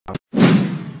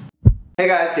Hey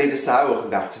guys, DaveDisci,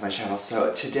 welcome back to my channel.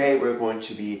 So today we're going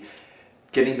to be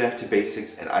getting back to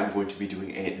basics and I'm going to be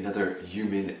doing another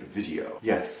YOONMIN video.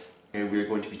 Yes, and we're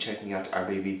going to be checking out our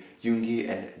baby Yoongi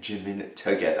and Jimin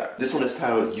together. This one is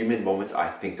titled YOONMIN Moments I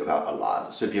Think About a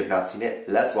Lot. So if you have not seen it,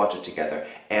 let's watch it together.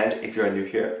 And if you're new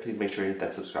here, please make sure you hit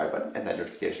that subscribe button and that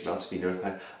notification bell to be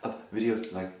notified of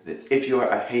videos like this. If you are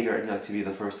a hater and you like to be the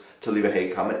first to leave a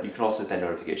hate comment, you can also hit that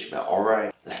notification bell.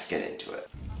 Alright, let's get into it.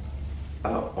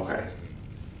 Oh, okay.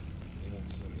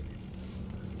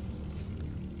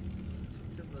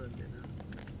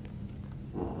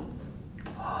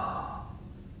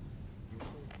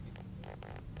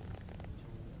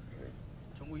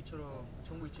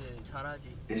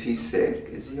 Is he sick?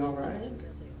 Is he alright?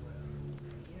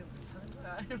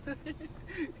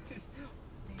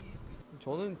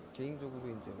 저는 개인적으로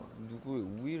이제 막 누구의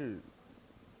우위를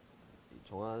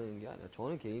정하는 게 아니라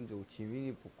저는 개인적으로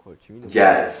지민이 보컬,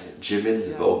 Yes,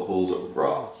 Jimin's vocals are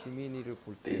raw. 지민이를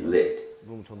볼 때 They lit.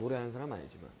 물론 저 노래하는 사람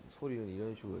아니지만 소리는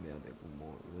이런 식으로 내야 되고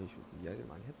뭐 이런 식으로 이야기를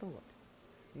많이 했던 것 같아요.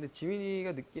 근데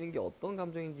지민이가 느끼는 게 어떤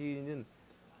감정인지는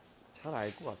잘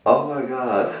알 것 같아요. Oh my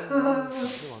god.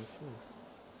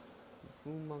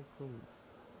 그만큼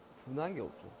분한 게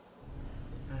없죠.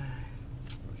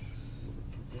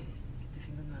 그때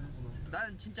생각나는구나.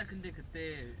 나는 진짜 근데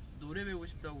그때 노래 배우고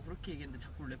싶다고 그렇게 얘기했는데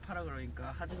자꾸 랩하라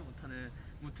그러니까 하지도 못하는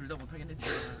뭐 둘 다 못하긴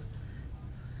했지만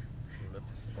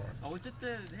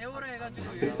어쨌든 해오라 해가지고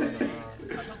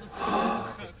가사도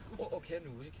쓰고. 걔는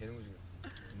누구지? 걔는 누구지?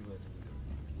 누구야?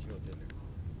 지금 어땠네?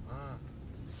 아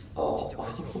Oh. 진짜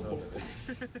관심 없더라고요.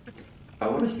 I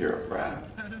want to hear a rap.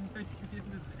 나는 열심히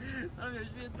했는데 나는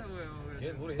열심히 했다고요.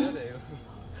 걔는 노래 해야 돼.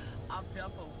 배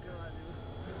아파 웃겨가지고.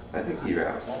 I think he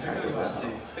raps kind of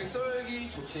well.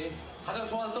 백설기 좋지. 가장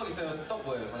좋아하는 떡 있어요. 떡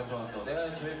뭐예요? 가장 좋아하는 떡.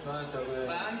 내가 제일 좋아하는 떡은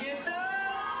만개떡.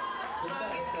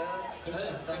 그래,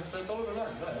 떡을 별로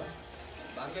안 좋아해요.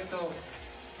 만개떡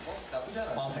나쁘지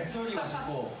않아요. 백설기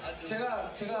맛있고.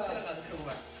 제가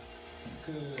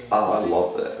Oh, I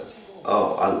love this.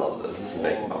 Oh, I love this. This is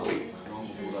making my week. 그런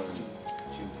것보다는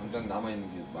지금 당장 남아있는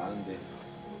게 많은데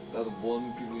나도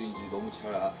뭔 기분인지 너무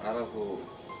잘 알아서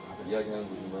이야기하는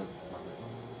거지만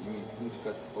이미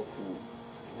공지까지 떴고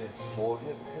더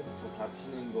해서 더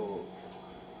다치는 거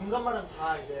중간말은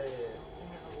다 이제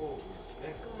생각하고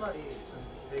맨 끝말이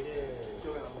되게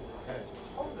기억에 남는 거 같아요.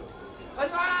 처음 들었어요.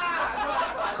 하지마!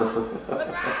 하지마!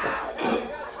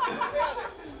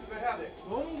 이거 해야 돼.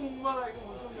 너무 목말라 이거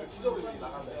무슨 지저분이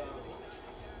나간대.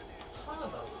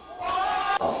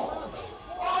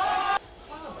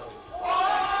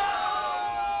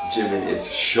 Jimin is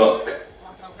shook.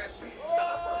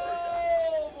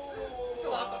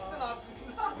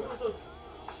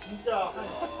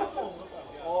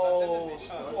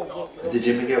 Did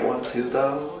Jimin get one too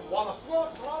though? 와나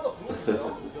수학 하나도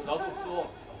부르는데요? 나도 없어.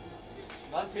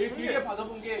 난 제일 길게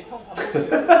받아본 게 형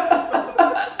반복이야.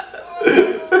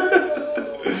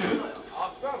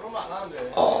 아 수학 그러면 안 하는데.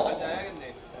 아니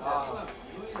해야겠네. 아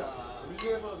우리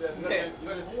중에서 내가 제일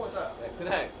성공했다.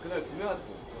 그날 두 명한테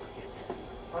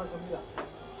바로 접니다.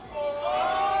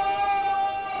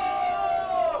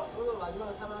 오늘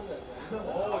마지막에 사랑하는 거였어요.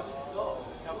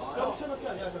 진짜. 쳐놓기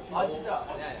아니야 저. 아 진짜.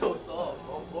 진짜 없어.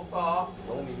 없다.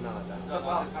 너무 민망하다.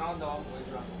 나한테 잘한다고 한번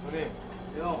보여주라. 형님.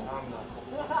 형. 잘합니다.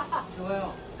 좋아요.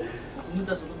 문자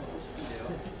저도 먹고 싶은데요.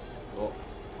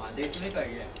 안 되겠습니까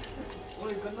이게?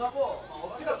 오늘 끝나고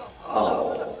엎드려.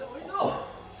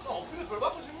 엎드려 절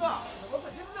받고 싶나? 절 받고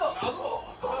싶나? 나도.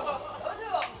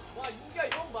 와 인기가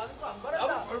이런 많은 거 안 바란다.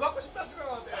 나도 절 받고 싶다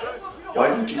생각하는데. Why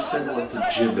didn't you send one to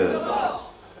Jimin?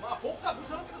 복사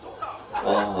붙여놓기도 좋다.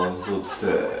 Oh, I'm so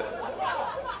upset.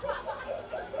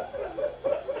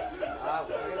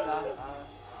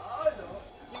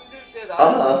 힘들 때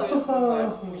나한테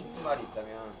하고 싶은 말이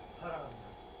있다면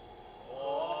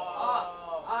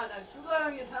난 슈가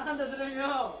형이 사랑한다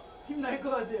들으면 힘날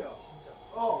것 같아요.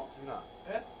 준아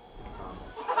예?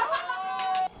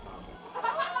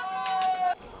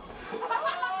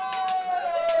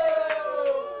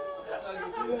 갑자기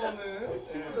뜨거워는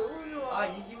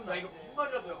이 기분 나 이거 무슨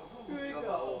말이라고요?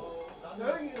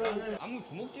 그러니까. 아무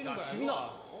주먹 찌는 거야.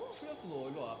 지민아. 틀렸어 너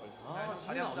일로 와 빨리.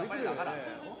 다리 아프다 빨리 나가라.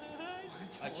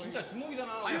 아 진짜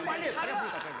주먹이잖아. 빨리 다리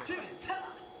아프다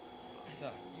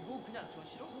자 이거 그냥 저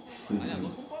싫어? 아니야 너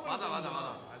손바닥 맞아.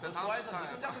 난 다음 좋아해서 주에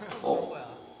손 잡고 싶어서 어. 그런 거야.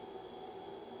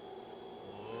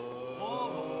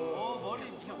 머리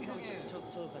형이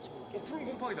저도 같이 볼게요. 푸른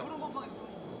곰팡이다.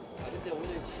 근데 오늘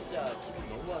진짜 기분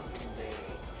너무 안 좋은데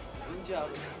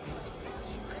은지하고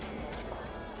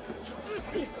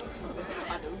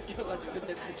나 웃겨가지고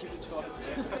근데 나 기분 좋아져.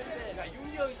 야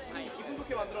윤이 형이 기분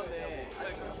좋게 만들었네.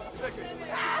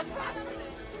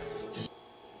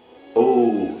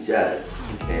 Yes,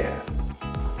 you can.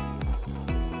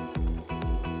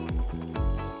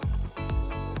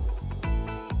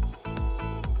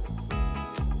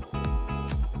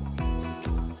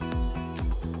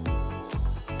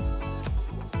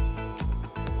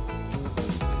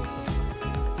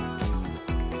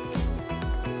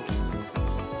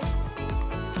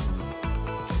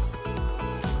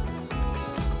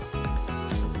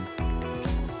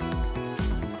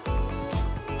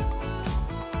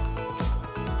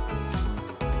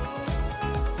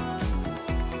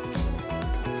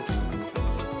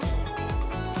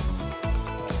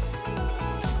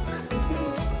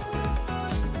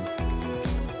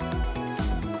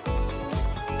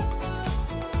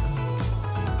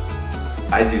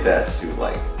 I do that too,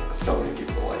 like so many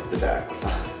people, like the back was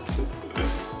on.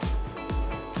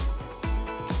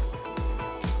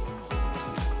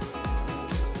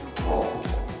 Oh.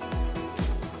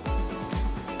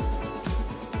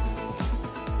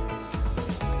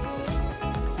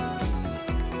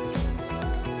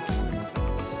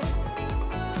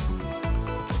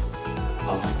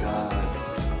 Oh my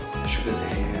god, Suga's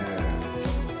hair.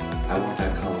 I want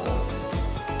that color.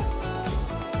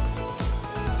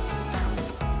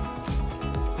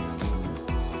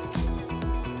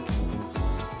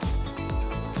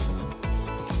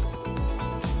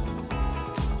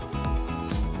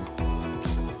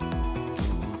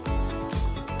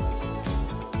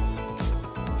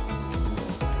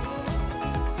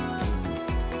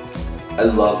 I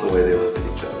love the way they look at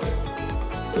each other.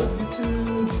 Love you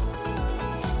too.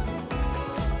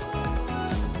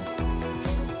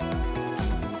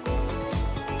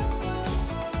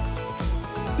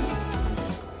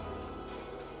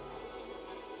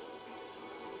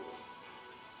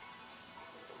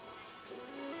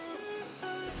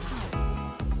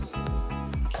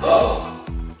 Oh,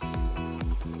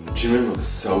 Jimin looks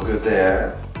so good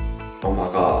there. Oh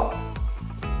my god.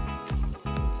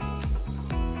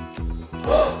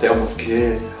 They almost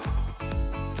kissed.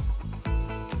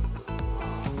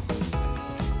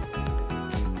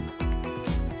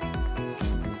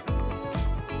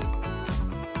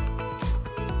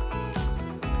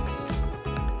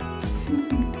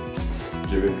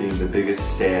 Jimin being the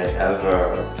biggest stan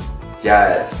ever.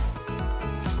 Yes.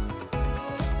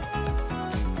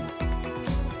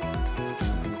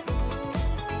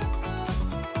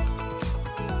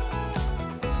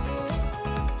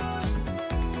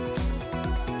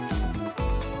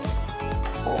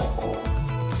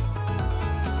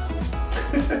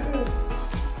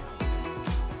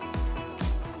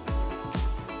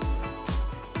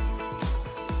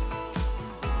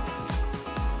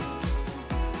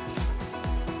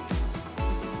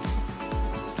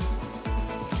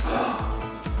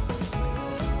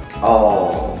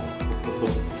 Oh,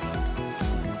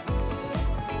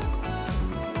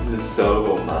 this is so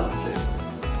romantic.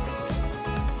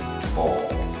 Oh,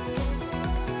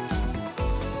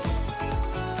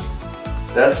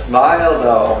 that smile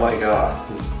though, oh my god.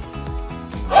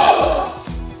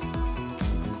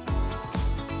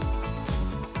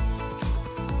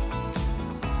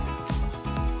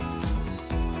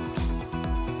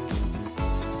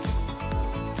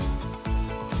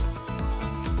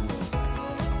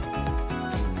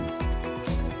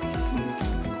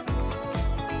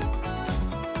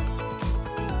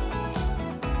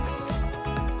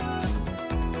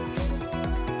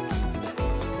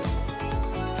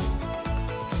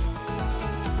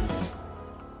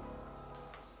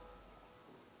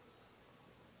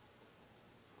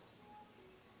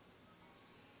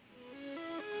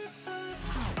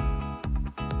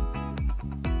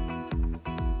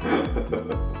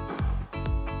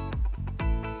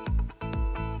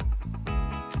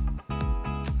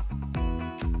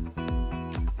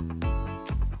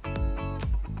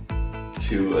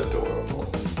 Too adorable.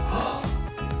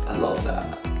 I love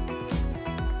that.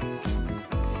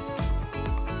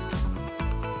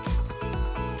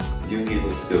 Yoongi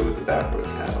looks good with the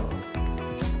backwards hat on.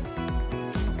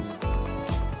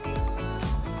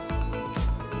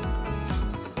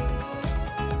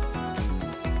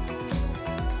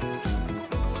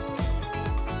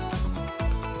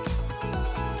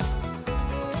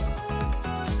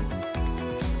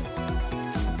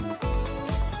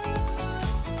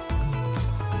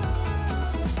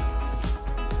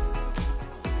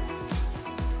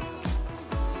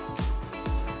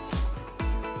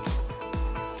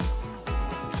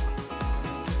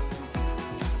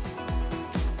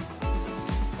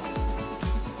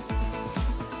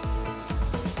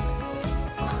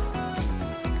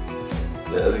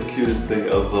 Yeah, the cutest thing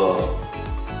of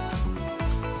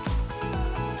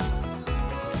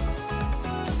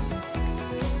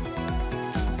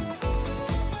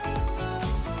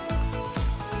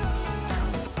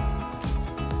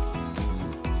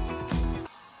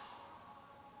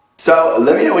So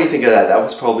let me know what you think of that. That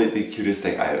was probably the cutest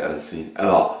thing I've ever seen.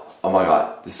 Oh my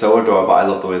god, they're so adorable. I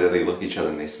love the way that they look at each other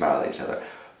and they smile at each other.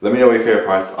 Let me know what your favorite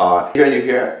parts are. If you're new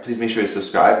here, please make sure to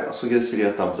subscribe. And also give this video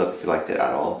a thumbs up if you liked it at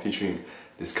all, featuring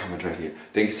this comment right here.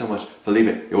 Thank you so much for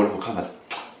leaving your wonderful comments.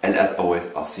 And as always,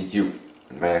 I'll see you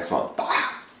in the very next one. Bye!